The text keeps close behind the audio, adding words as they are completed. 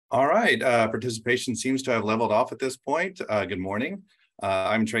All right, participation seems to have leveled off at this point. Good morning.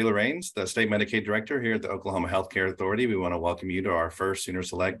 I'm Traylor Raines, the State Medicaid Director here at the Oklahoma Healthcare Authority. We want to welcome you to our first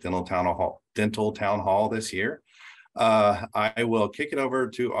SoonerSelect Dental Town Hall this year. I will kick it over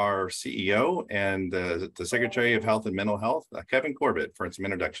to our CEO and the Secretary of Health and Mental Health, Kevin Corbett, for some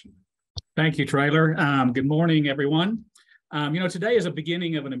introduction. Thank you, Traylor. Good morning, everyone. Today is a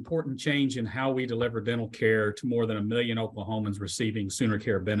beginning of an important change in how we deliver dental care to more than 1 million Oklahomans receiving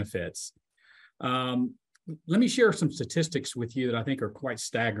SoonerCare benefits. Let me share some statistics with you that I think are quite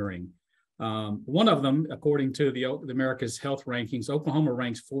staggering. One of them, according to the America's Health Rankings, Oklahoma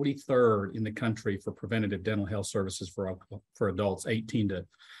ranks 43rd in the country for preventative dental health services for adults 18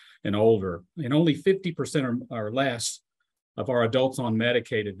 and older, and only 50% or less of our adults on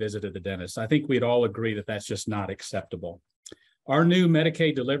Medicaid have visited the dentist. I think we'd all agree that that's just not acceptable. Our new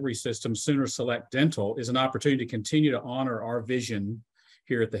Medicaid delivery system, SoonerSelect Dental, is an opportunity to continue to honor our vision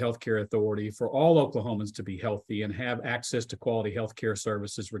here at the Healthcare Authority for all Oklahomans to be healthy and have access to quality healthcare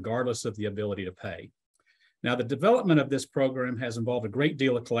services regardless of the ability to pay. Now, the development of this program has involved a great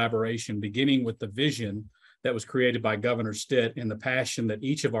deal of collaboration, beginning with the vision that was created by Governor Stitt and the passion that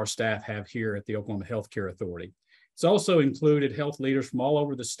each of our staff have here at the Oklahoma Healthcare Authority. It's also included health leaders from all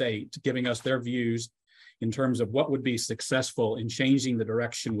over the state giving us their views in terms of what would be successful in changing the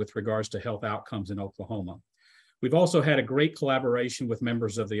direction with regards to health outcomes in Oklahoma. We've also had a great collaboration with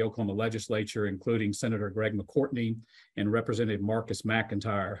members of the Oklahoma legislature, including Senator Greg McCourtney and Representative Marcus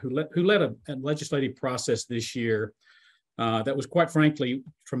McIntyre, who led a legislative process this year that was, quite frankly,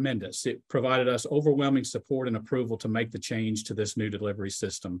 tremendous. It provided us overwhelming support and approval to make the change to this new delivery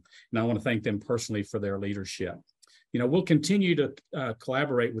system. And I want to thank them personally for their leadership. We'll continue to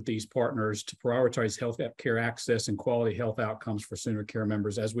collaborate with these partners to prioritize health care access and quality health outcomes for SoonerCare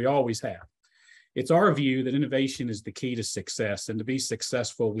members, as we always have. It's our view that innovation is the key to success, and to be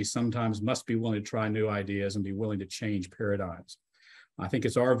successful, we sometimes must be willing to try new ideas and be willing to change paradigms. I think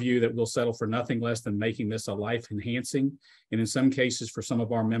it's our view that we'll settle for nothing less than making this a life-enhancing, and in some cases, for some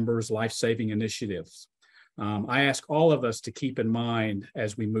of our members, life-saving initiatives. I ask all of us to keep in mind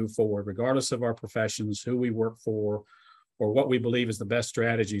as we move forward, regardless of our professions, who we work for, or what we believe is the best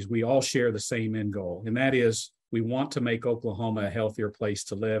strategies, we all share the same end goal, and that is we want to make Oklahoma a healthier place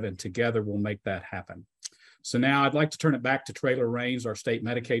to live, and together we'll make that happen. So now I'd like to turn it back to Traylor Raines, our State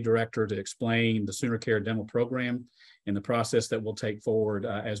Medicaid Director, to explain the SoonerCare Dental Program and the process that we'll take forward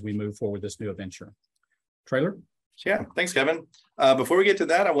as we move forward this new adventure. Traylor? Yeah, thanks, Kevin. Before we get to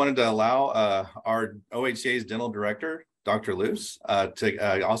that, I wanted to allow our OHCA's Dental Director, Dr. Luce,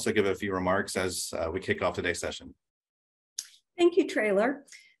 to also give a few remarks as we kick off today's session. Thank you, Traylor.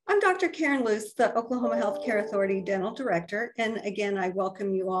 I'm Dr. Karen Luce, the Oklahoma Healthcare Authority Dental Director. And again, I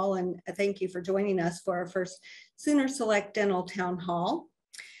welcome you all and thank you for joining us for our first SoonerSelect Dental Town Hall.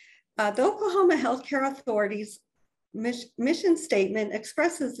 The Oklahoma Healthcare Authority's mission statement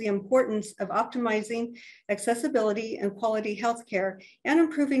expresses the importance of optimizing accessibility and quality healthcare and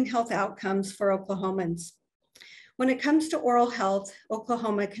improving health outcomes for Oklahomans. When it comes to oral health,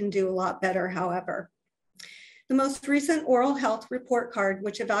 Oklahoma can do a lot better, however. The most recent oral health report card,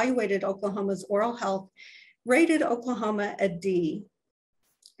 which evaluated Oklahoma's oral health, rated Oklahoma a D.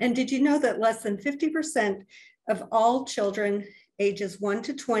 And did you know that less than 50% of all children ages 1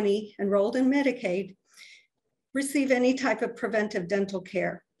 to 20 enrolled in Medicaid receive any type of preventive dental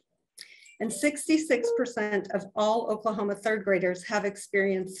care? And 66% of all Oklahoma third graders have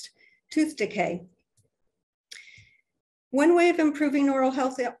experienced tooth decay. One way of improving oral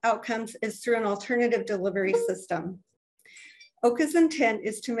health outcomes is through an alternative delivery system. OCA's intent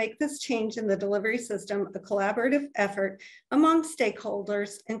is to make this change in the delivery system a collaborative effort among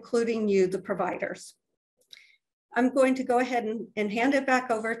stakeholders, including you, the providers. I'm going to go ahead and hand it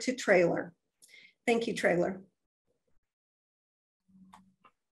back over to Traylor. Thank you, Traylor.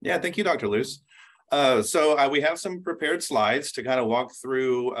 Yeah, thank you, Dr. Luce. So we have some prepared slides to kind of walk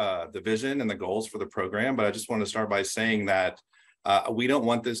through the vision and the goals for the program, but I just want to start by saying that we don't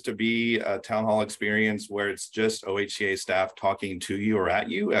want this to be a town hall experience where it's just OHCA staff talking to you or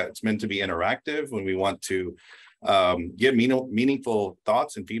at you. It's meant to be interactive when we want to get meaningful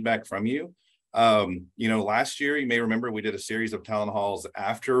thoughts and feedback from you. Last year, you may remember we did a series of town halls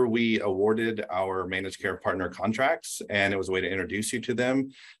after we awarded our managed care partner contracts, and it was a way to introduce you to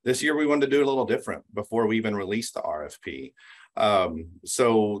them. This year, we wanted to do it a little different before we even released the RFP.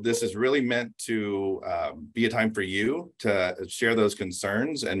 So this is really meant to be a time for you to share those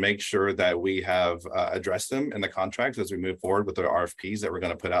concerns and make sure that we have addressed them in the contracts as we move forward with the RFPs that we're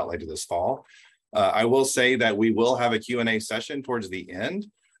going to put out later this fall. I will say that we will have a Q&A session towards the end.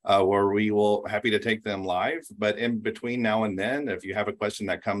 where we will happy to take them live. But in between now and then, if you have a question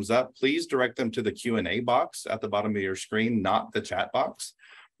that comes up, please direct them to the Q&A box at the bottom of your screen, not the chat box.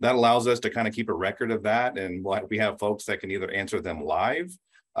 That allows us to kind of keep a record of that. And we have folks that can either answer them live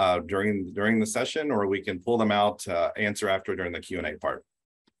during the session, or we can pull them out to answer after during the Q&A part.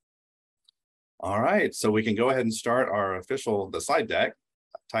 All right, so we can go ahead and start the slide deck.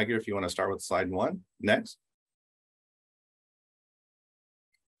 Tiger, if you want to start with slide 1, next.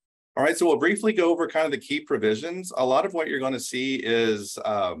 All right, so we'll briefly go over kind of the key provisions. A lot of what you're going to see is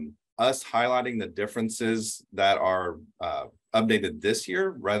us highlighting the differences that are updated this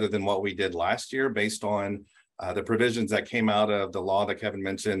year rather than what we did last year based on the provisions that came out of the law that Kevin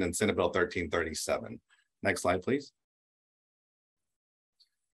mentioned in Senate Bill 1337. Next slide, please.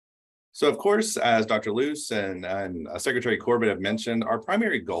 So, of course, as Dr. Luce and Secretary Corbett have mentioned, our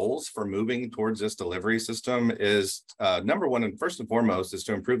primary goals for moving towards this delivery system is, number one, and first and foremost, is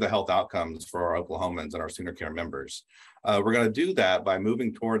to improve the health outcomes for our Oklahomans and our Sooner Care members. We're going to do that by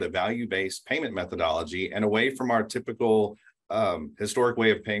moving toward a value-based payment methodology and away from our typical historic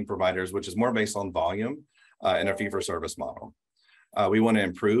way of paying providers, which is more based on volume and a fee-for-service model. We want to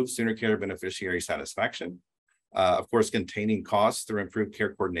improve Sooner Care beneficiary satisfaction. Of course, containing costs through improved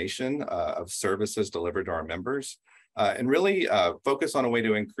care coordination of services delivered to our members, and really focus on a way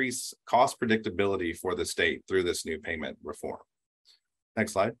to increase cost predictability for the state through this new payment reform.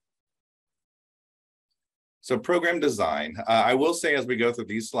 Next slide. So program design. I will say as we go through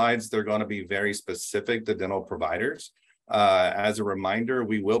these slides, they're going to be very specific to dental providers. As a reminder,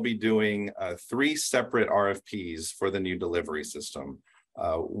 we will be doing 3 separate RFPs for the new delivery system.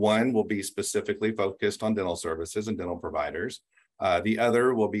 One will be specifically focused on dental services and dental providers. The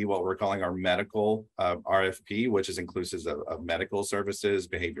other will be what we're calling our medical RFP, which is inclusive of medical services,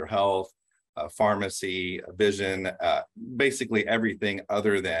 behavioral health, pharmacy, vision, basically everything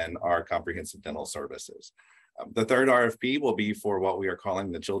other than our comprehensive dental services. The third RFP will be for what we are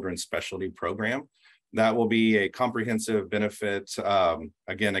calling the Children's Specialty Program. That will be a comprehensive benefit,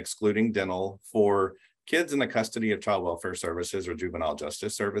 again, excluding dental, for kids in the custody of child welfare services or juvenile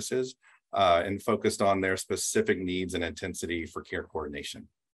justice services, and focused on their specific needs and intensity for care coordination.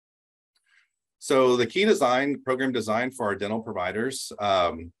 So the key program design for our dental providers,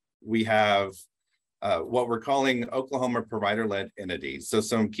 we have what we're calling Oklahoma provider-led entities. So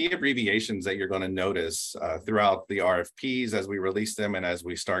some key abbreviations that you're going to notice throughout the RFPs as we release them and as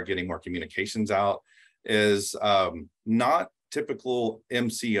we start getting more communications out is not typical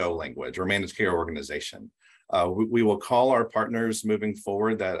MCO language or managed care organization. We will call our partners moving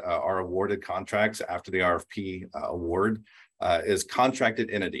forward that are awarded contracts after the RFP award is contracted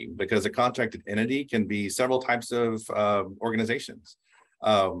entity, because a contracted entity can be several types of organizations.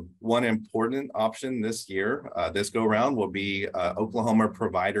 One important option this year, this go round, will be Oklahoma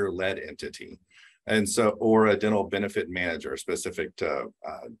provider-led entity, and so, or a dental benefit manager specific to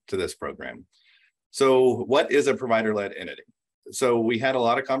this program. So what is a provider-led entity? So we had a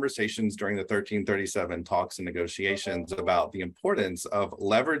lot of conversations during the 1337 talks and negotiations about the importance of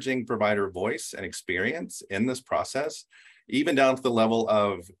leveraging provider voice and experience in this process, even down to the level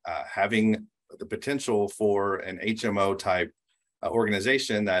of having the potential for an HMO type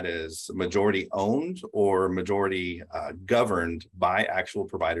organization that is majority owned or majority governed by actual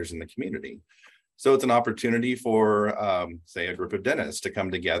providers in the community. So it's an opportunity for, say, a group of dentists to come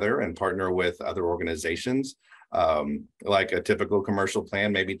together and partner with other organizations, like a typical commercial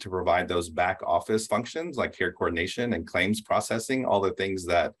plan, maybe to provide those back office functions like care coordination and claims processing, all the things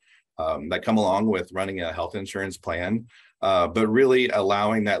that that come along with running a health insurance plan, but really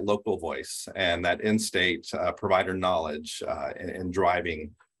allowing that local voice and that in-state provider knowledge in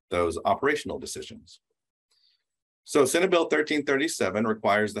driving those operational decisions. So Senate Bill 1337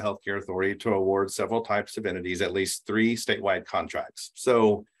 requires the Healthcare Authority to award several types of entities at least 3 statewide contracts.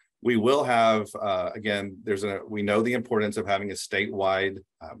 So we will have, again, we know the importance of having a statewide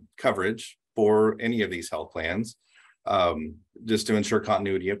coverage for any of these health plans, just to ensure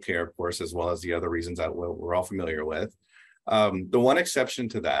continuity of care, of course, as well as the other reasons that we're all familiar with. The one exception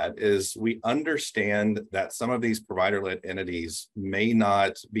to that is we understand that some of these provider-led entities may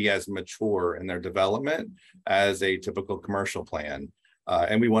not be as mature in their development as a typical commercial plan.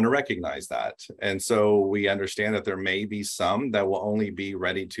 And we want to recognize that. And so we understand that there may be some that will only be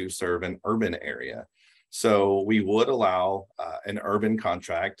ready to serve an urban area. So we would allow an urban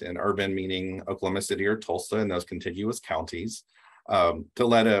contract, and urban meaning Oklahoma City or Tulsa and those contiguous counties, to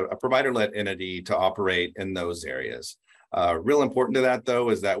let a provider-led entity to operate in those areas. Real important to that, though,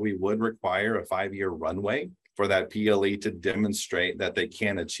 is that we would require a 5-year runway for that PLE to demonstrate that they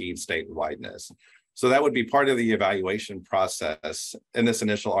can achieve statewideness. So that would be part of the evaluation process in this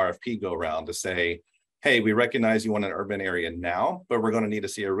initial RFP go round to say, hey, we recognize you want an urban area now, but we're going to need to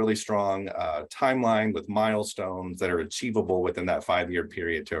see a really strong timeline with milestones that are achievable within that 5-year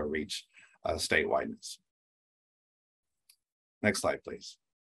period to reach statewideness. Next slide, please.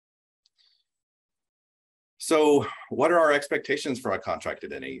 So what are our expectations for our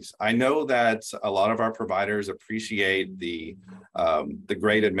contracted entities? I know that a lot of our providers appreciate the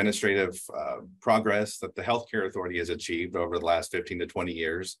great administrative progress that the Healthcare Authority has achieved over the last 15 to 20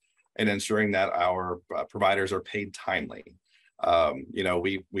 years in ensuring that our providers are paid timely. You know,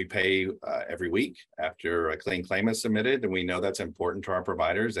 we pay every week after a clean claim is submitted, and we know that's important to our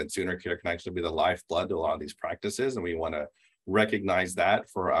providers, and Sooner Care can actually be the lifeblood to a lot of these practices, and we want to recognize that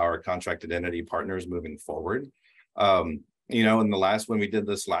for our contracted entity partners moving forward. You know, in the last, when we did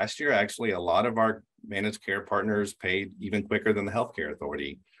this last year, actually a lot of our managed care partners paid even quicker than the Healthcare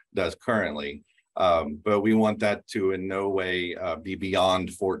Authority does currently. But we want that to in no way be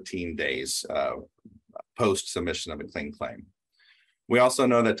beyond 14 days post submission of a clean claim. We also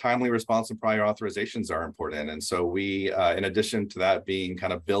know that timely response and prior authorizations are important. And so we, in addition to that being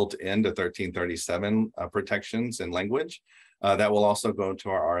kind of built into 1337 protections and language, that will also go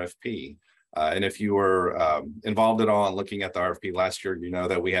into our RFP. And if you were involved at all in looking at the RFP last year, you know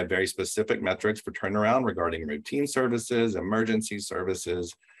that we had very specific metrics for turnaround regarding routine services, emergency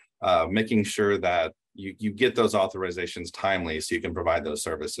services, making sure that you get those authorizations timely so you can provide those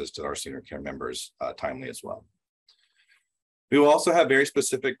services to our Sooner Care members timely as well. We will also have very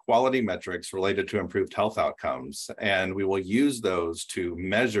specific quality metrics related to improved health outcomes, and we will use those to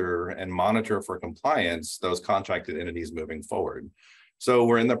measure and monitor for compliance those contracted entities moving forward. So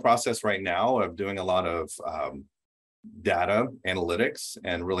we're in the process right now of doing a lot of data analytics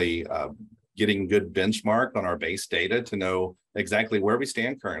and really getting good benchmark on our base data to know exactly where we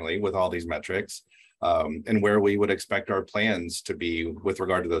stand currently with all these metrics and where we would expect our plans to be with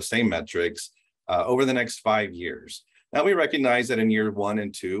regard to those same metrics over the next 5 years. Now, we recognize that in year 1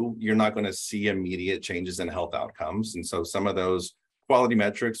 and 2, you're not going to see immediate changes in health outcomes. And so some of those quality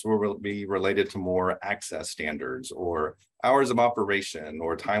metrics will be related to more access standards or hours of operation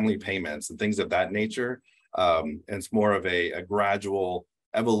or timely payments and things of that nature. And it's more of a gradual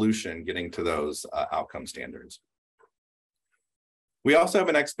evolution getting to those outcome standards. We also have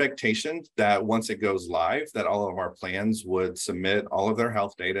an expectation that once it goes live, that all of our plans would submit all of their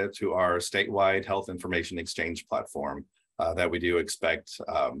health data to our statewide health information exchange platform that we do expect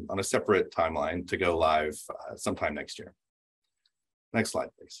on a separate timeline to go live sometime next year. Next slide,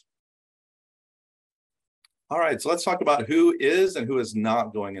 please. All right, so let's talk about who is and who is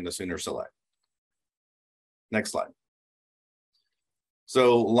not going into SoonerSelect. Next slide.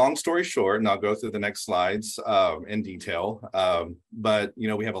 So long story short, and I'll go through the next slides in detail, but you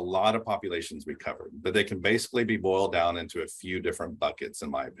know, we have a lot of populations we covered, but they can basically be boiled down into a few different buckets, in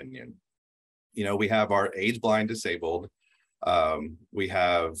my opinion. You know, we have our age-blind disabled, we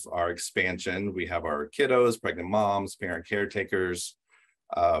have our expansion, we have our kiddos, pregnant moms, parent caretakers.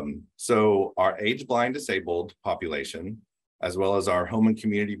 So our age-blind disabled population, as well as our home and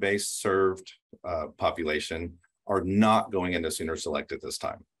community-based served population, are not going into SoonerSelect at this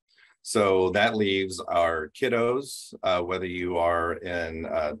time. So that leaves our kiddos, whether you are in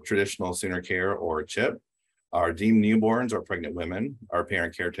traditional Sooner Care or CHIP, our deemed newborns or pregnant women, our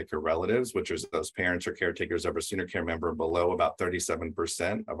parent caretaker relatives, which is those parents or caretakers of a Sooner Care member below about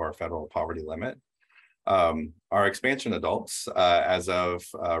 37% of our federal poverty limit. Our expansion adults, as of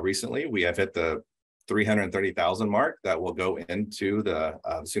recently, we have hit the 330,000 mark that will go into the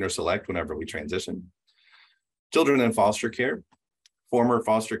SoonerSelect whenever we transition. Children in foster care, former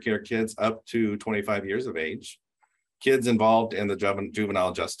foster care kids up to 25 years of age, kids involved in the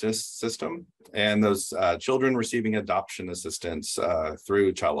juvenile justice system, and those children receiving adoption assistance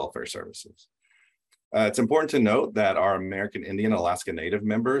through child welfare services. It's important to note that our American Indian Alaska Native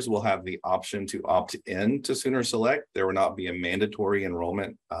members will have the option to opt in to SoonerSelect. There will not be a mandatory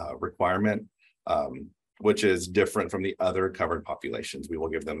enrollment requirement, which is different from the other covered populations. We will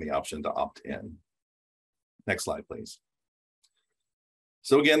give them the option to opt in. Next slide, please.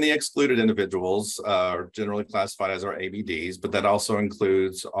 So again, the excluded individuals are generally classified as our ABDs, but that also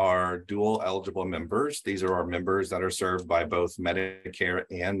includes our dual eligible members. These are our members that are served by both Medicare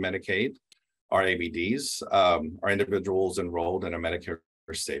and Medicaid. Our ABDs are individuals enrolled in a Medicare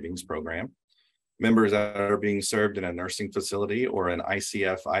savings program. Members that are being served in a nursing facility or an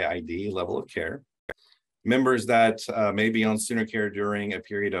ICF IID level of care. Members that may be on Sooner Care during a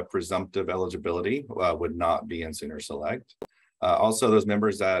period of presumptive eligibility would not be in SoonerSelect. Also, those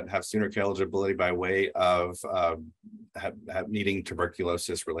members that have Sooner Care eligibility by way of needing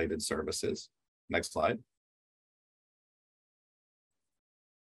tuberculosis-related services. Next slide.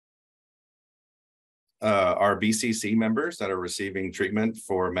 Our BCC members that are receiving treatment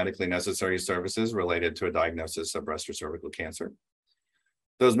for medically necessary services related to a diagnosis of breast or cervical cancer.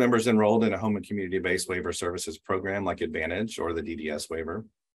 Those members enrolled in a home and community-based waiver services program like Advantage or the DDS waiver.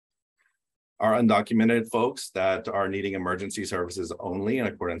 Our undocumented folks that are needing emergency services only in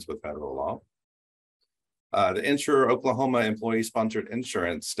accordance with federal law. The Insure Oklahoma employee-sponsored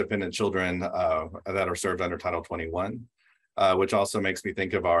insurance dependent children that are served under Title 21. Which also makes me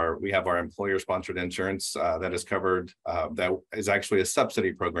think of we have our employer-sponsored insurance that is covered, that is actually a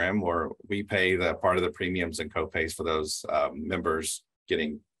subsidy program where we pay the part of the premiums and co-pays for those members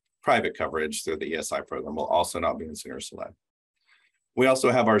getting private coverage through the ESI program will also not be in SoonerSelect. We also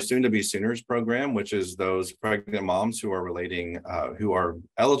have our soon-to-be Sooners program, which is those pregnant moms who are who are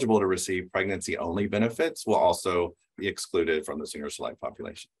eligible to receive pregnancy-only benefits will also be excluded from the SoonerSelect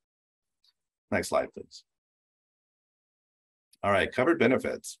population. Next slide, please. All right, covered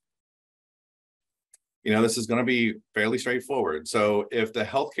benefits. This is going to be fairly straightforward. So if the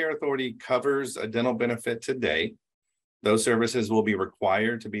healthcare authority covers a dental benefit today, those services will be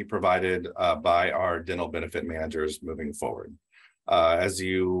required to be provided by our dental benefit managers moving forward. As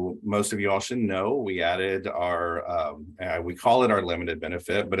most of you all should know, we added we call it our limited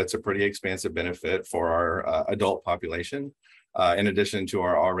benefit, but it's a pretty expansive benefit for our adult population. In addition to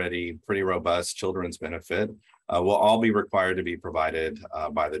our already pretty robust children's benefit, will all be required to be provided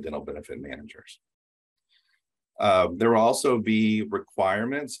by the dental benefit managers. There will also be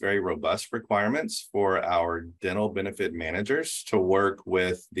requirements, very robust requirements for our dental benefit managers to work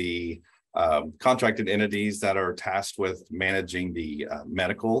with the contracted entities that are tasked with managing the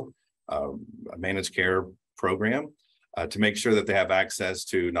medical managed care program to make sure that they have access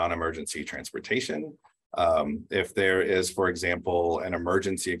to non-emergency transportation. If there is, for example, an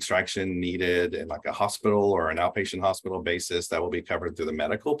emergency extraction needed in like a hospital or an outpatient hospital basis, that will be covered through the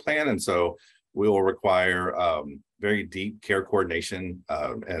medical plan. And so we will require very deep care coordination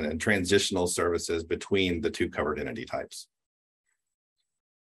and transitional services between the two covered entity types.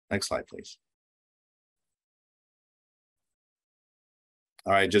 Next slide, please.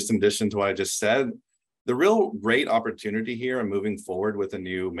 All right, just in addition to what I just said, the real great opportunity here and moving forward with a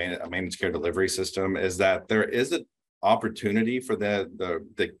new managed care delivery system is that there is an opportunity for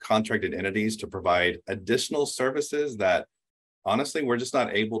the contracted entities to provide additional services that honestly we're just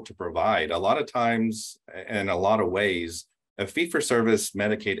not able to provide. A lot of times, in a lot of ways, a fee-for-service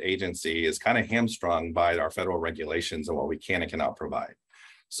Medicaid agency is kind of hamstrung by our federal regulations on what we can and cannot provide.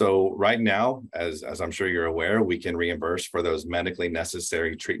 So right now, as I'm sure you're aware, we can reimburse for those medically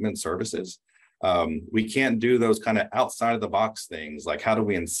necessary treatment services. We can't do those kind of outside of the box things, like how do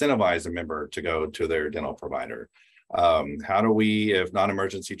we incentivize a member to go to their dental provider? How do we, if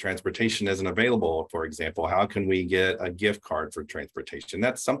non-emergency transportation isn't available, for example, how can we get a gift card for transportation?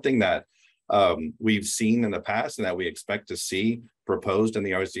 That's something that we've seen in the past and that we expect to see proposed in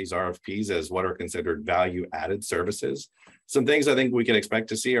these RFPs as what are considered value-added services. Some things I think we can expect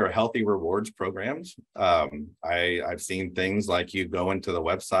to see are healthy rewards programs. I've seen things like you go into the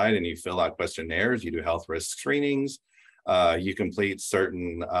website and you fill out questionnaires, you do health risk screenings, you complete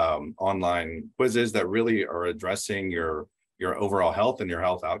certain online quizzes that really are addressing your overall health and your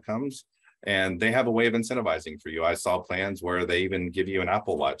health outcomes. And they have a way of incentivizing for you. I saw plans where they even give you an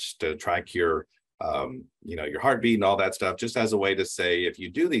Apple Watch to track your heartbeat and all that stuff, just as a way to say, if you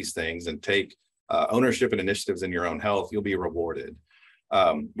do these things and take ownership and initiatives in your own health, you'll be rewarded.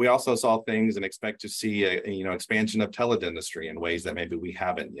 We also saw things and expect to see expansion of teledentistry in ways that maybe we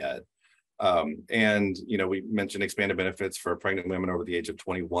haven't yet. We mentioned expanded benefits for pregnant women over the age of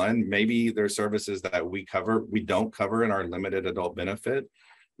 21. Maybe there's services that we don't cover in our limited adult benefit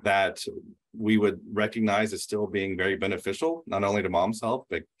that we would recognize as still being very beneficial, not only to mom's health,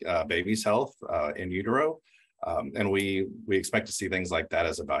 but baby's health in utero. And we expect to see things like that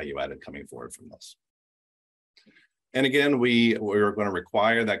as a value added coming forward from this. And again, we're going to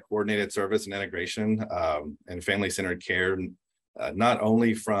require that coordinated service and integration and family-centered care, not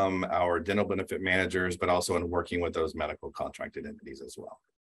only from our dental benefit managers, but also in working with those medical contracted entities as well.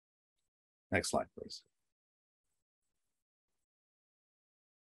 Next slide, please.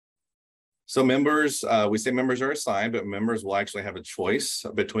 So members, we say members are assigned, but members will actually have a choice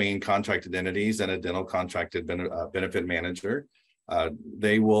between contracted entities and a dental contracted benefit manager.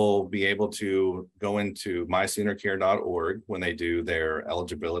 They will be able to go into mysoonercare.org when they do their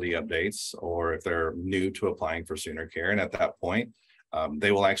eligibility updates, or if they're new to applying for SoonerCare. And at that point,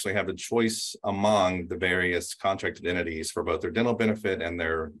 they will actually have a choice among the various contracted entities for both their dental benefit and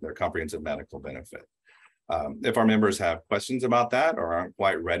their comprehensive medical benefit. If our members have questions about that or aren't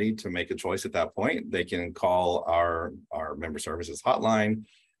quite ready to make a choice at that point, they can call our member services hotline,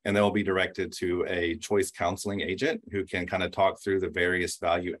 and they'll be directed to a choice counseling agent who can kind of talk through the various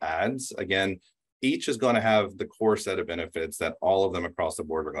value adds. Again, each is going to have the core set of benefits that all of them across the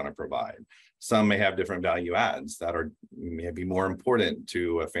board are going to provide. Some may have different value adds that are maybe more important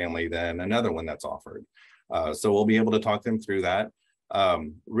to a family than another one that's offered. So we'll be able to talk them through that.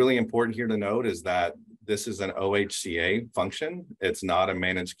 Really important here to note is that this is an OHCA function. It's not a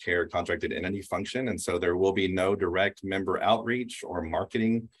managed care contracted entity function. And so there will be no direct member outreach or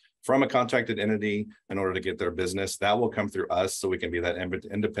marketing from a contracted entity in order to get their business. That will come through us, so we can be that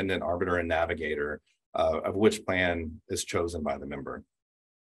independent arbiter and navigator of which plan is chosen by the member.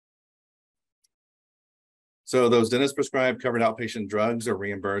 So those dentist prescribed covered outpatient drugs are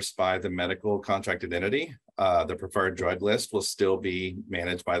reimbursed by the medical contracted entity. The preferred drug list will still be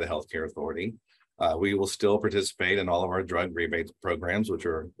managed by the healthcare authority. We will still participate in all of our drug rebate programs, which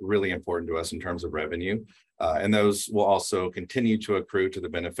are really important to us in terms of revenue. And those will also continue to accrue to the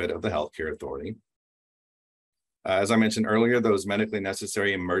benefit of the healthcare authority. As I mentioned earlier, those medically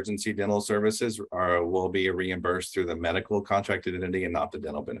necessary emergency dental services will be reimbursed through the medical contracted entity and not the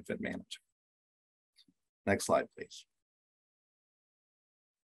dental benefit manager. Next slide, please.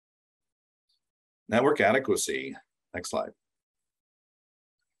 Network adequacy. Next slide.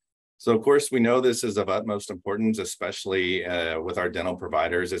 So of course, we know this is of utmost importance, especially with our dental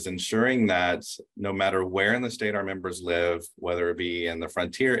providers, is ensuring that no matter where in the state our members live, whether it be in the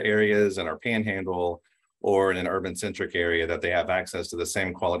frontier areas in our panhandle or in an urban centric area, that they have access to the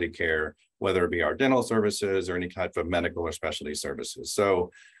same quality care, whether it be our dental services or any type of medical or specialty services. So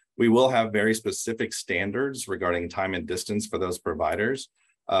we will have very specific standards regarding time and distance for those providers.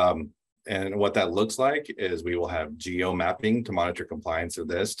 And what that looks like is we will have geo mapping to monitor compliance of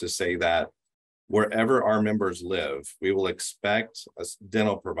this, to say that wherever our members live, we will expect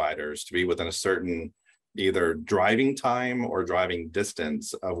dental providers to be within a certain either driving time or driving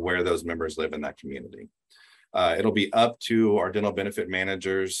distance of where those members live in that community. It'll be up to our dental benefit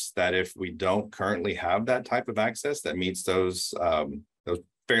managers that if we don't currently have that type of access that meets those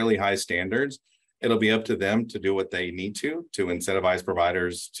fairly high standards, it'll be up to them to do what they need to incentivize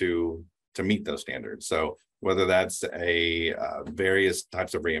providers to meet those standards. So whether that's various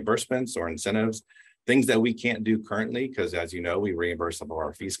types of reimbursements or incentives, things that we can't do currently, because as you know, we reimburse some of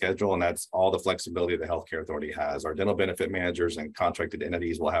our fee schedule, and that's all the flexibility the healthcare authority has. Our dental benefit managers and contracted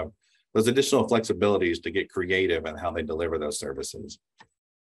entities will have those additional flexibilities to get creative in how they deliver those services.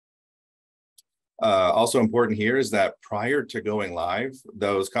 Also important here is that prior to going live,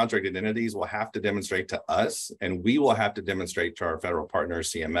 those contracted entities will have to demonstrate to us, and we will have to demonstrate to our federal partner,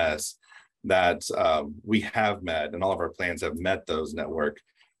 CMS, that we have met, and all of our plans have met those network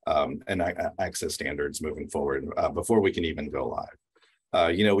and access standards moving forward before we can even go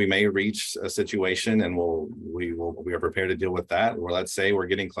live. You know, we may reach a situation, and we are prepared to deal with that, where let's say we're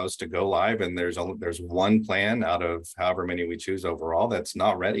getting close to go live and there's one plan out of however many we choose overall that's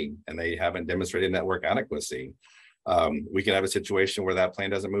not ready and they haven't demonstrated network adequacy. We could have a situation where that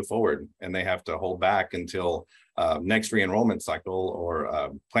plan doesn't move forward and they have to hold back until next re-enrollment cycle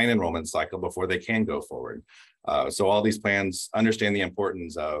or plan enrollment cycle before they can go forward. So all these plans understand the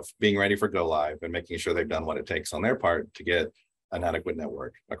importance of being ready for go live and making sure they've done what it takes on their part to get an adequate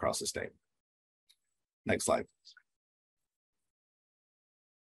network across the state. Next slide.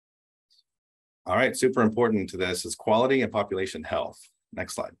 All right, super important to this is quality and population health.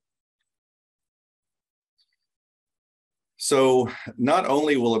 Next slide. So not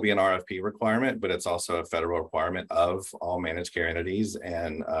only will it be an RFP requirement, but it's also a federal requirement of all managed care entities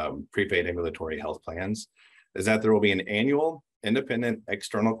and prepaid ambulatory health plans, is that there will be an annual independent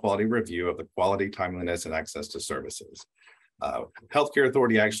external quality review of the quality, timeliness, and access to services. Healthcare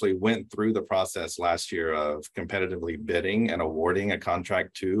Authority actually went through the process last year of competitively bidding and awarding a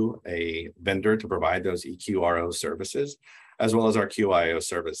contract to a vendor to provide those EQRO services, as well as our QIO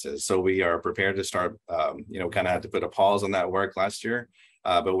services. So we are prepared to start, kind of had to put a pause on that work last year,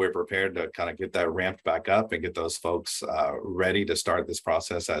 but we're prepared to kind of get that ramped back up and get those folks ready to start this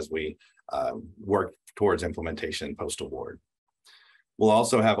process as we work towards implementation post-award. We'll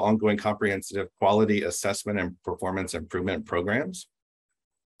also have ongoing comprehensive quality assessment and performance improvement programs.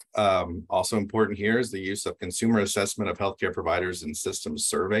 Also important here is the use of consumer assessment of healthcare providers and systems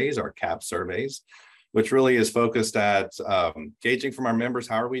surveys, our CAP surveys, which really is focused at gauging from our members,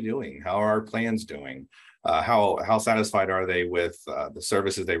 how are we doing? How are our plans doing? How satisfied are they with the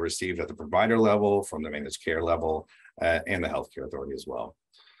services they received at the provider level, from the managed care level, and the healthcare authority as well.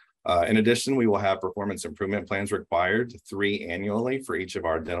 In addition, we will have performance improvement plans required, 3 annually for each of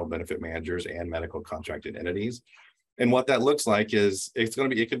our dental benefit managers and medical contracted entities. And what that looks like is it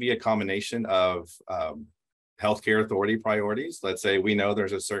could be a combination of healthcare authority priorities. Let's say we know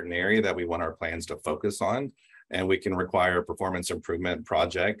there's a certain area that we want our plans to focus on, and we can require a performance improvement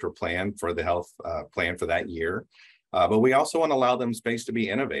project or plan for the health plan for that year. But we also want to allow them space to be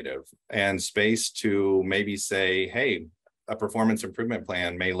innovative and space to maybe say, hey, a performance improvement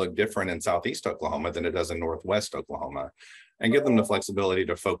plan may look different in Southeast Oklahoma than it does in Northwest Oklahoma, and give them the flexibility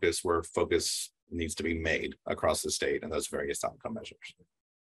to focus where focus needs to be made across the state and those various outcome measures.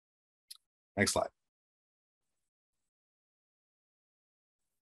 Next slide.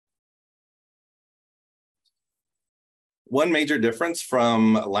 One major difference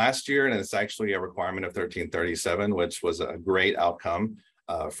from last year, and it's actually a requirement of 1337, which was a great outcome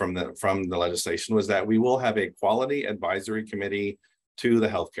from the legislation, was that we will have a quality advisory committee to the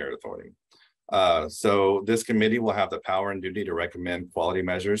healthcare authority. So this committee will have the power and duty to recommend quality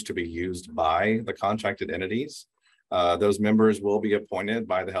measures to be used by the contracted entities. Those members will be appointed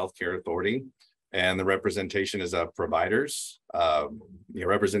by the healthcare authority, and the representation is of providers,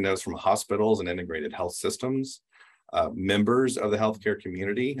 representatives from hospitals and integrated health systems, members of the healthcare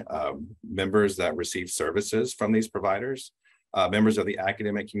community, members that receive services from these providers, members of the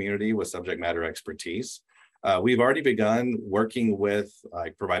academic community with subject matter expertise. We've already begun working with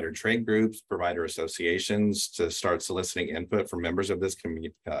provider trade groups, provider associations to start soliciting input from members of this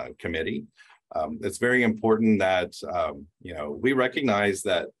committee. It's very important that we recognize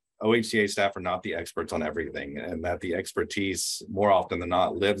that OHCA staff are not the experts on everything, and that the expertise more often than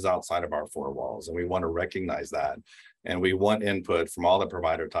not lives outside of our 4 walls. And we want to recognize that. And we want input from all the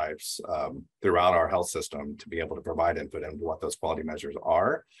provider types throughout our health system to be able to provide input into what those quality measures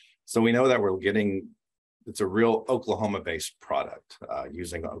are. So we know that it's a real Oklahoma-based product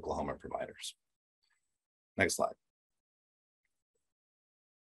using Oklahoma providers. Next slide.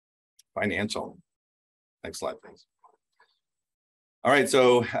 Financial. Next slide, please. All right,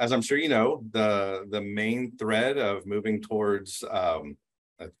 so as I'm sure you know, the main thread of moving towards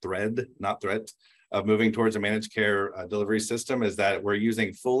moving towards a managed care delivery system is that we're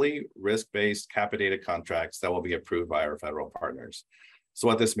using fully risk-based capitated contracts that will be approved by our federal partners. So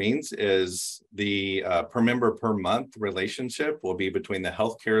what this means is the per member per month relationship will be between the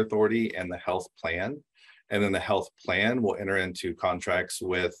healthcare authority and the health plan. And then the health plan will enter into contracts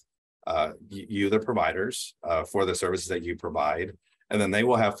with you, the providers, for the services that you provide. And then they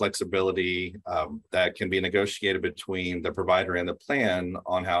will have flexibility that can be negotiated between the provider and the plan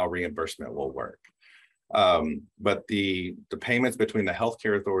on how reimbursement will work. But the payments between the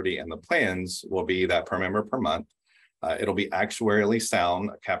healthcare authority and the plans will be that per member per month. It'll be actuarially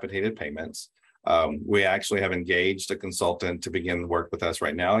sound capitated payments. We actually have engaged a consultant to begin work with us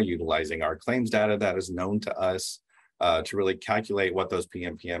right now, utilizing our claims data that is known to us to really calculate what those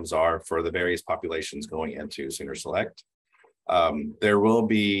PMPMs are for the various populations going into SoonerSelect. There will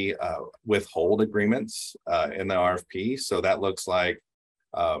be withhold agreements in the RFP. So that looks like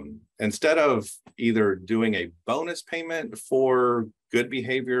instead of either doing a bonus payment for good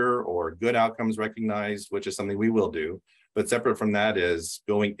behavior or good outcomes recognized, which is something we will do, but separate from that is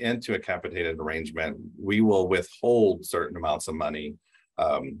going into a capitated arrangement, we will withhold certain amounts of money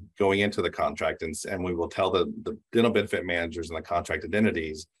going into the contract, and we will tell the dental benefit managers and the contracted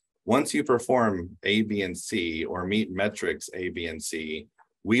entities, once you perform A, B, and C, or meet metrics A, B, and C,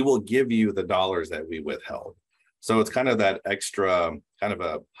 we will give you the dollars that we withheld. So it's kind of that extra, kind of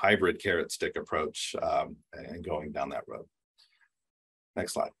a hybrid carrot stick approach and going down that road.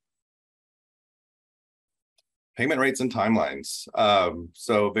 Next slide. Payment rates and timelines.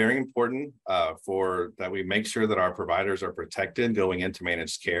 So very important for that we make sure that our providers are protected going into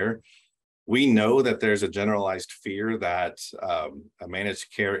managed care. We know that there's a generalized fear that a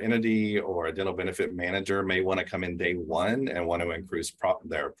managed care entity or a dental benefit manager may want to come in day one and want to increase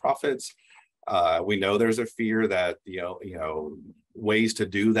their profits. We know there's a fear that ways to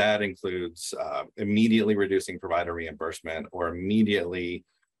do that includes immediately reducing provider reimbursement or immediately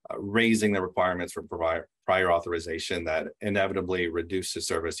raising the requirements for prior authorization that inevitably reduces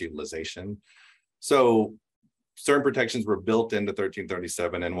service utilization. So certain protections were built into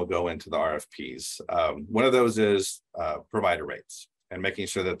 1337 and will go into the RFPs. One of those is provider rates and making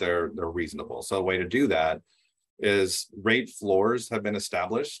sure that they're reasonable. So a way to do that is rate floors have been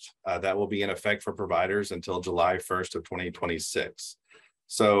established that will be in effect for providers until July 1st of 2026.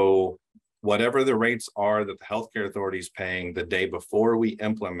 So whatever the rates are that the healthcare authority is paying the day before we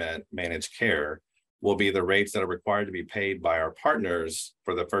implement managed care will be the rates that are required to be paid by our partners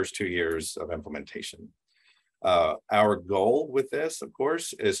for the first 2 years of implementation. Our goal with this, of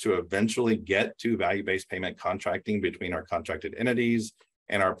course, is to eventually get to value-based payment contracting between our contracted entities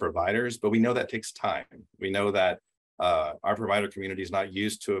and our providers, but we know that takes time. We know that our provider community is not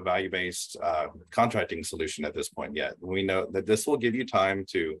used to a value-based contracting solution at this point yet. We know that this will give you time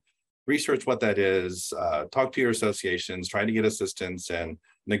to research what that is, talk to your associations, try to get assistance in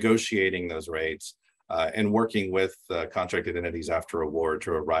negotiating those rates, and working with contracted entities after award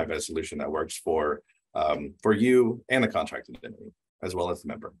to arrive at a solution that works for you and the contracted entity, as well as the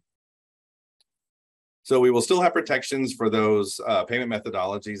member. So we will still have protections for those payment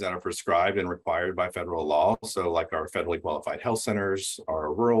methodologies that are prescribed and required by federal law. So like our federally qualified health centers,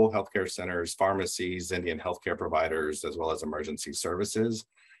 our rural healthcare centers, pharmacies, Indian healthcare providers, as well as emergency services.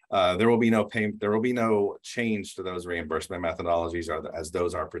 There will be no change to those reimbursement methodologies as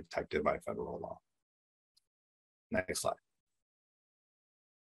those are protected by federal law. Next slide.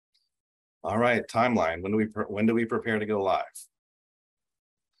 All right, timeline. When do we prepare to go live?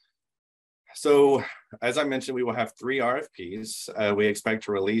 So as I mentioned, we will have 3 RFPs. We expect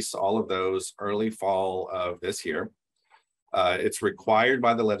to release all of those early fall of this year. It's required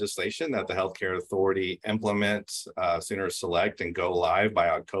by the legislation that the Healthcare Authority implement SoonerSelect and go live by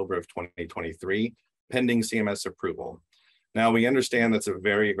October of 2023, pending CMS approval. Now, we understand that's a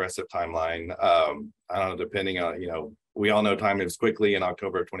very aggressive timeline. I don't know, depending on, we all know time moves quickly, and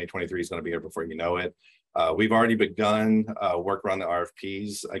October of 2023 is going to be here before you know it. We've already begun work around the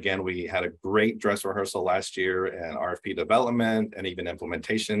RFPs. Again, we had a great dress rehearsal last year and RFP development and even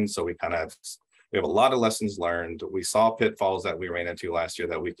implementation. So we have a lot of lessons learned. We saw pitfalls that we ran into last year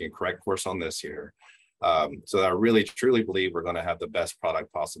that we can correct course on this year. So I really, truly believe we're going to have the best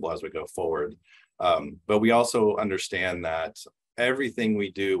product possible as we go forward. But we also understand that everything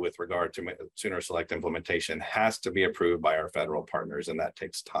we do with regard to SoonerSelect implementation has to be approved by our federal partners, and that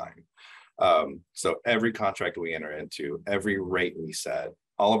takes time. So every contract we enter into, every rate we set,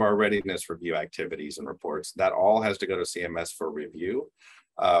 all of our readiness review activities and reports, that all has to go to CMS for review.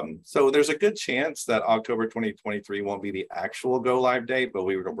 So there's a good chance that October 2023 won't be the actual go live date, but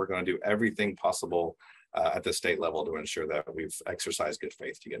we're going to do everything possible at the state level to ensure that we've exercised good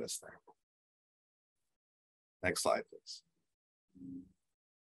faith to get us there. Next slide, please.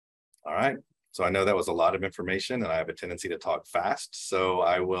 All right. So I know that was a lot of information, and I have a tendency to talk fast. So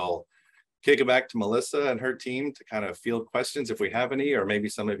I will kick it back to Melissa and her team to kind of field questions if we have any, or maybe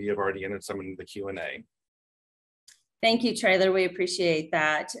some of you have already entered some in the Q&A. Thank you, Traylor. We appreciate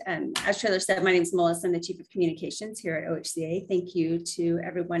that. As Traylor said, my name is Melissa. I'm the Chief of Communications here at OHCA. Thank you to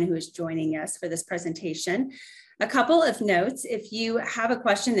everyone who is joining us for this presentation. A couple of notes. If you have a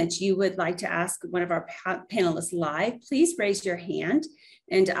question that you would like to ask one of our panelists live, please raise your hand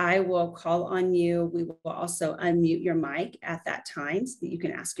and I will call on you. We will also unmute your mic at that time so that you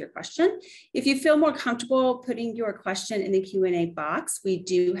can ask your question. If you feel more comfortable putting your question in the Q&A box, we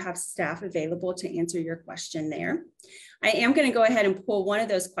do have staff available to answer your question there. I am going to go ahead and pull one of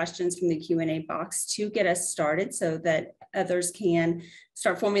those questions from the Q&A box to get us started so that others can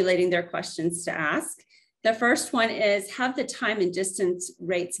start formulating their questions to ask. The first one is, have the time and distance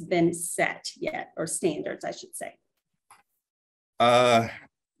rates been set yet, or standards, I should say?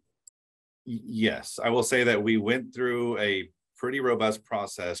 Yes, I will say that we went through a pretty robust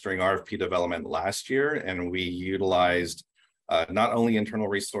process during RFP development last year, and we utilized not only internal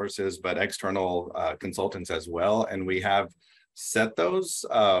resources, but external consultants as well. And we have set those.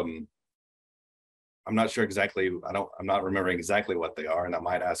 I'm not sure exactly, I'm not remembering exactly what they are, and I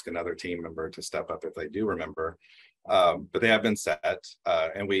might ask another team member to step up if they do remember. But they have been set,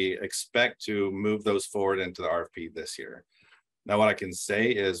 and we expect to move those forward into the RFP this year. Now, what I can say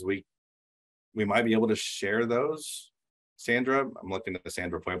is we might be able to share those. Sandra, I'm looking at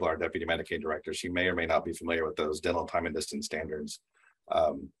Sandra Pueblo, our Deputy Medicaid Director. She may or may not be familiar with those dental time and distance standards.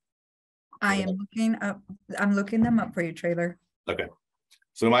 I'm looking them up for you, Traylor. Okay.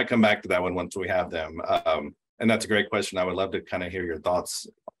 So we might come back to that one once we have them. And that's a great question. I would love to kind of hear your thoughts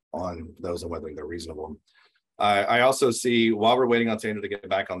on those and whether they're reasonable. I also see, while we're waiting on Sandra to get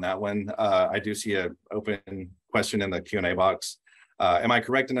back on that one, I do see an open question in the Q&A box. Am I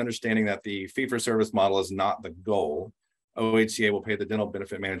correct in understanding that the fee-for-service model is not the goal? OHCA will pay the dental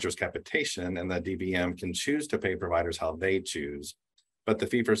benefit manager's capitation, and the DBM can choose to pay providers how they choose. But the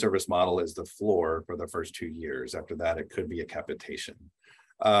fee-for-service model is the floor for the first 2 years. After that, it could be a capitation.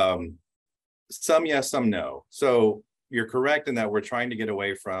 Some yes, some no. So you're correct in that we're trying to get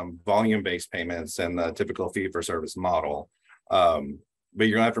away from volume-based payments and the typical fee-for-service model. But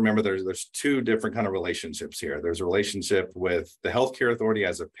you're gonna have to remember there's 2 different kind of relationships here. There's a relationship with the healthcare authority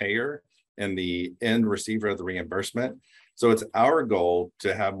as a payer and the end receiver of the reimbursement. So it's our goal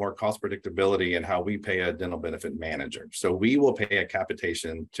to have more cost predictability in how we pay a dental benefit manager. So we will pay a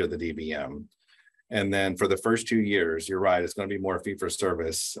capitation to the DBM. And then for the first 2 years, you're right, it's going to be more fee for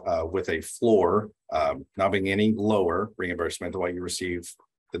service with a floor, not being any lower reimbursement than what you receive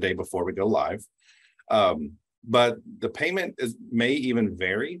the day before we go live. But the payment may even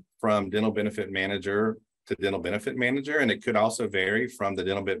vary from dental benefit manager to dental benefit manager, and it could also vary from the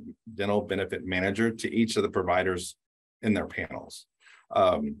dental benefit manager to each of the providers in their panels.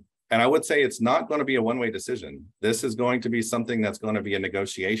 And I would say it's not going to be a one-way decision. This is going to be something that's going to be a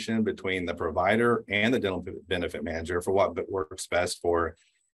negotiation between the provider and the dental benefit manager for what works best for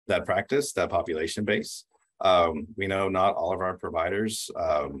that practice, that population base. We know not all of our providers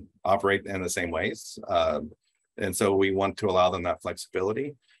operate in the same ways. And so we want to allow them that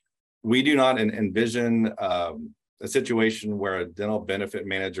flexibility. We do not envision a situation where a dental benefit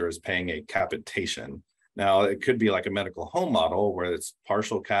manager is paying a capitation. Now, it could be like a medical home model where it's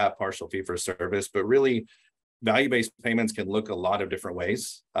partial cap, partial fee for service, but really value-based payments can look a lot of different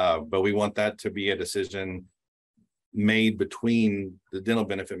ways. But we want that to be a decision made between the dental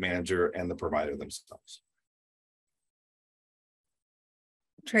benefit manager and the provider themselves.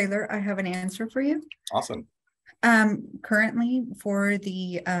 Trailer, I have an answer for you. Awesome. Currently for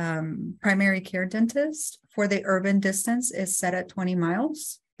the primary care dentist, for the urban distance is set at 20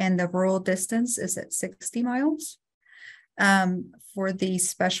 miles and the rural distance is at 60 miles. For the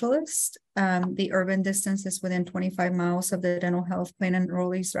specialist, the urban distance is within 25 miles of the dental health plan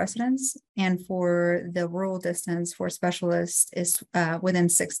enrollee's residence. And for the rural distance for specialist is within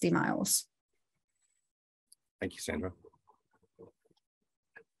 60 miles. Thank you, Sandra.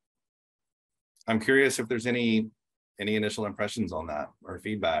 I'm curious if there's any initial impressions on that or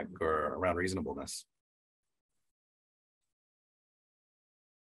feedback or around reasonableness.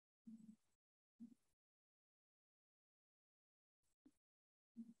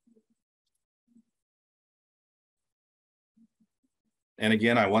 And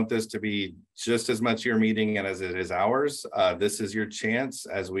again, I want this to be just as much your meeting as it is ours. This is your chance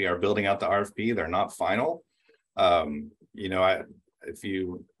as we are building out the RFP. They're not final. If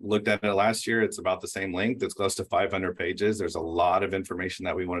you looked at it last year, it's about the same length. It's close to 500 pages. There's a lot of information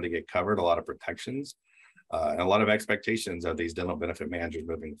that we wanted to get covered, a lot of protections, and a lot of expectations of these dental benefit managers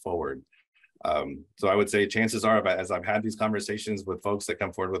moving forward. So I would say chances are, as I've had these conversations with folks that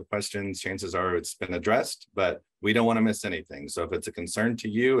come forward with questions, chances are it's been addressed, but we don't want to miss anything. So if it's a concern to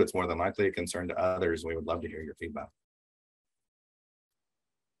you, it's more than likely a concern to others. We would love to hear your feedback.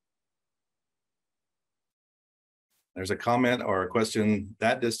 There's a comment or a question,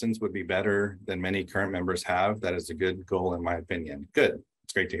 that distance would be better than many current members have. That is a good goal in my opinion. Good,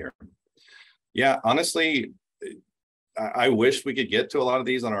 it's great to hear. Yeah, honestly, I wish we could get to a lot of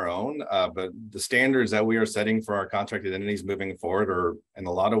these on our own, but the standards that we are setting for our contracted entities moving forward are in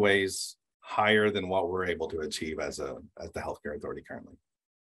a lot of ways higher than what we're able to achieve as the healthcare authority currently.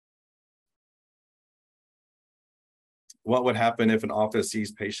 What would happen if an office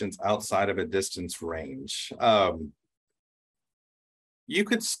sees patients outside of a distance range? You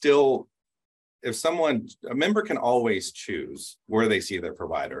could still, a member can always choose where they see their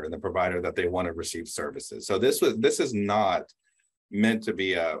provider and the provider that they want to receive services. So this is not meant to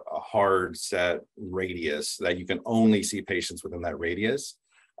be a hard set radius that you can only see patients within that radius.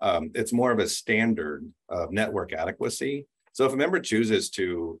 It's more of a standard of network adequacy. So if a member chooses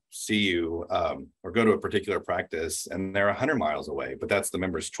to see you or go to a particular practice and they're 100 miles away, but that's the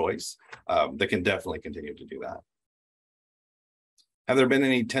member's choice, they can definitely continue to do that. Have there been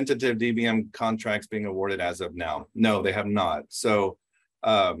any tentative DBM contracts being awarded as of now? No, they have not. So,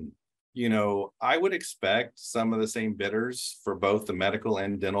 I would expect some of the same bidders for both the medical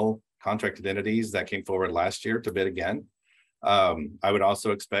and dental contracted entities that came forward last year to bid again. I would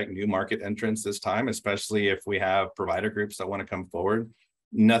also expect new market entrants this time, especially if we have provider groups that want to come forward.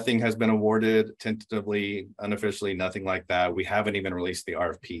 Nothing has been awarded tentatively, unofficially, nothing like that. We haven't even released the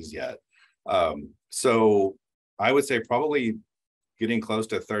RFPs yet. So I would say probably getting close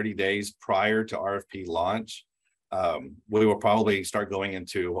to 30 days prior to RFP launch, we will probably start going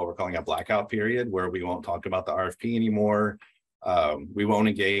into what we're calling a blackout period where we won't talk about the RFP anymore. We won't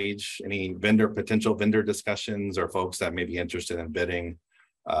engage any potential vendor discussions or folks that may be interested in bidding,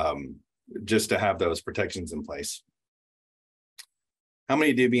 just to have those protections in place. How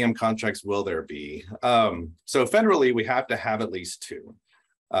many DBM contracts will there be? So federally, we have to have at least 2.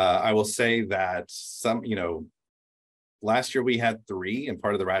 I will say that last year we had 3, and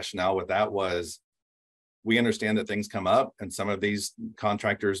part of the rationale with that was we understand that things come up and some of these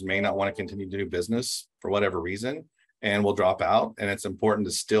contractors may not want to continue to do business for whatever reason. and will drop out. And it's important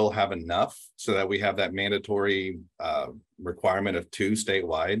to still have enough so that we have that mandatory requirement of 2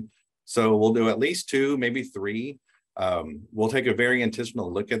 statewide. So we'll do at least 2, maybe 3. We'll take a very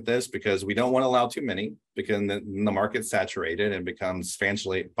intentional look at this because we don't want to allow too many, because the market's saturated and becomes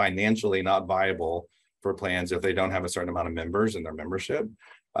financially not viable for plans if they don't have a certain amount of members in their membership.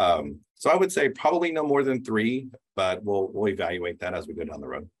 So I would say probably no more than 3, but we'll evaluate that as we go down the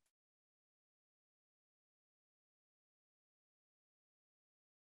road.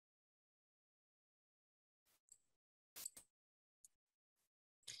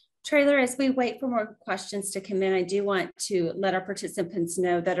 Trailer, as we wait for more questions to come in, I do want to let our participants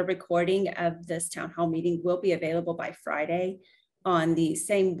know that a recording of this town hall meeting will be available by Friday on the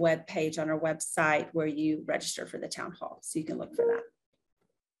same web page on our website where you register for the town hall. So you can look for that.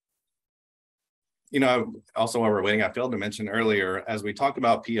 You know, also while we're waiting, I failed to mention earlier, as we talk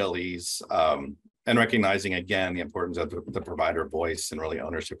about PLEs and recognizing again the importance of the provider voice and really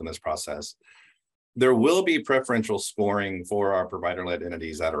ownership in this process, there will be preferential scoring for our provider-led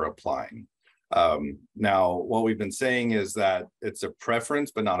entities that are applying. Now, what we've been saying is that it's a preference,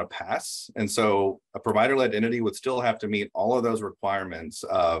 but not a pass. And so a provider-led entity would still have to meet all of those requirements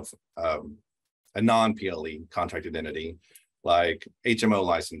of a non-PLE contracted entity, like HMO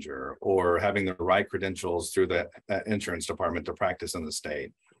licensure or having the right credentials through the insurance department to practice in the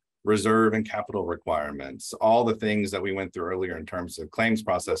state, reserve and capital requirements, all the things that we went through earlier in terms of claims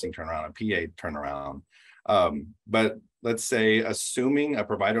processing turnaround and PA turnaround. But let's say assuming a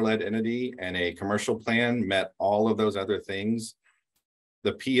provider-led entity and a commercial plan met all of those other things,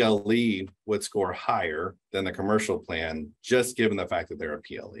 the PLE would score higher than the commercial plan, just given the fact that they're a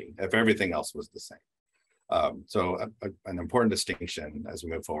PLE, if everything else was the same. So an important distinction as we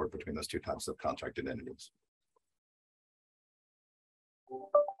move forward between those 2 types of contracted entities.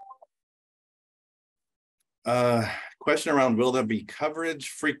 Question around, will there be coverage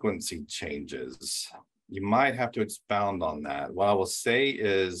frequency changes? You might have to expound on that. What I will say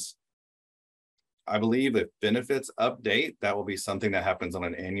is, I believe if benefits update, that will be something that happens on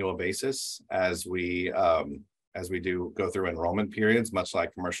an annual basis as we do go through enrollment periods, much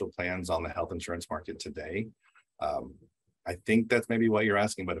like commercial plans on the health insurance market today. I think that's maybe what you're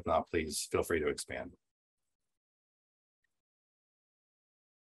asking, but if not, please feel free to expand.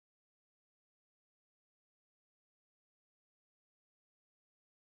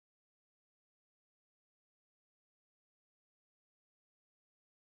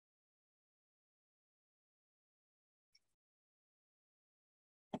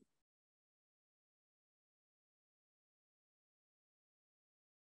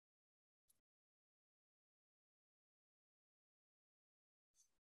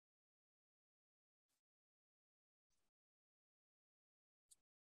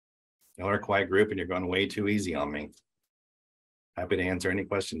 Y'all are a quiet group and you're going way too easy on me. Happy to answer any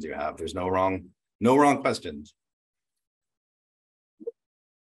questions you have. There's no wrong questions.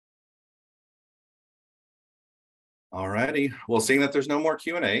 All righty. Well, seeing that there's no more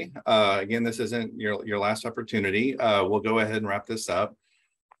Q&A, again, this isn't your last opportunity. We'll go ahead and wrap this up.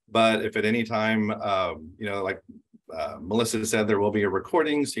 But if at any time, you know, like Melissa said, there will be a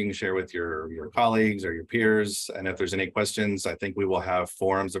recording so you can share with your colleagues or your peers. And if there's any questions, I think we will have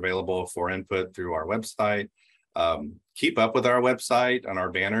forums available for input through our website. Keep up with our website and our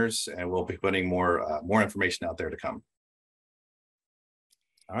banners, and we'll be putting more information out there to come.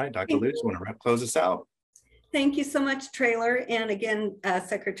 All right, Dr. Lutz, want to close us out? Thank you so much, Trailer, and again,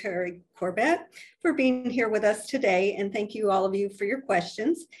 Secretary Corbett, for being here with us today. And thank you, all of you, for your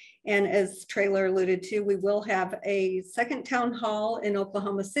questions. And as Trailer alluded to, we will have a second town hall in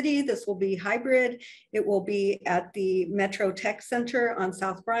Oklahoma City. This will be hybrid. It will be at the Metro Tech Center on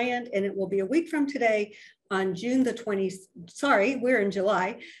South Bryant, and it will be a week from today on June the 20th. Sorry, we're in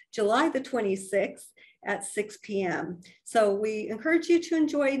July the 26th. At 6 p.m. So we encourage you to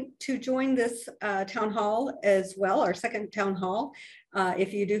join this town hall as well, our second town hall,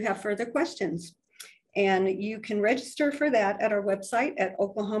 if you do have further questions. And you can register for that at our website at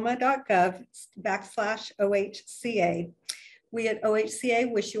oklahoma.gov/OHCA. We at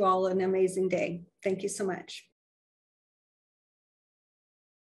OHCA wish you all an amazing day. Thank you so much.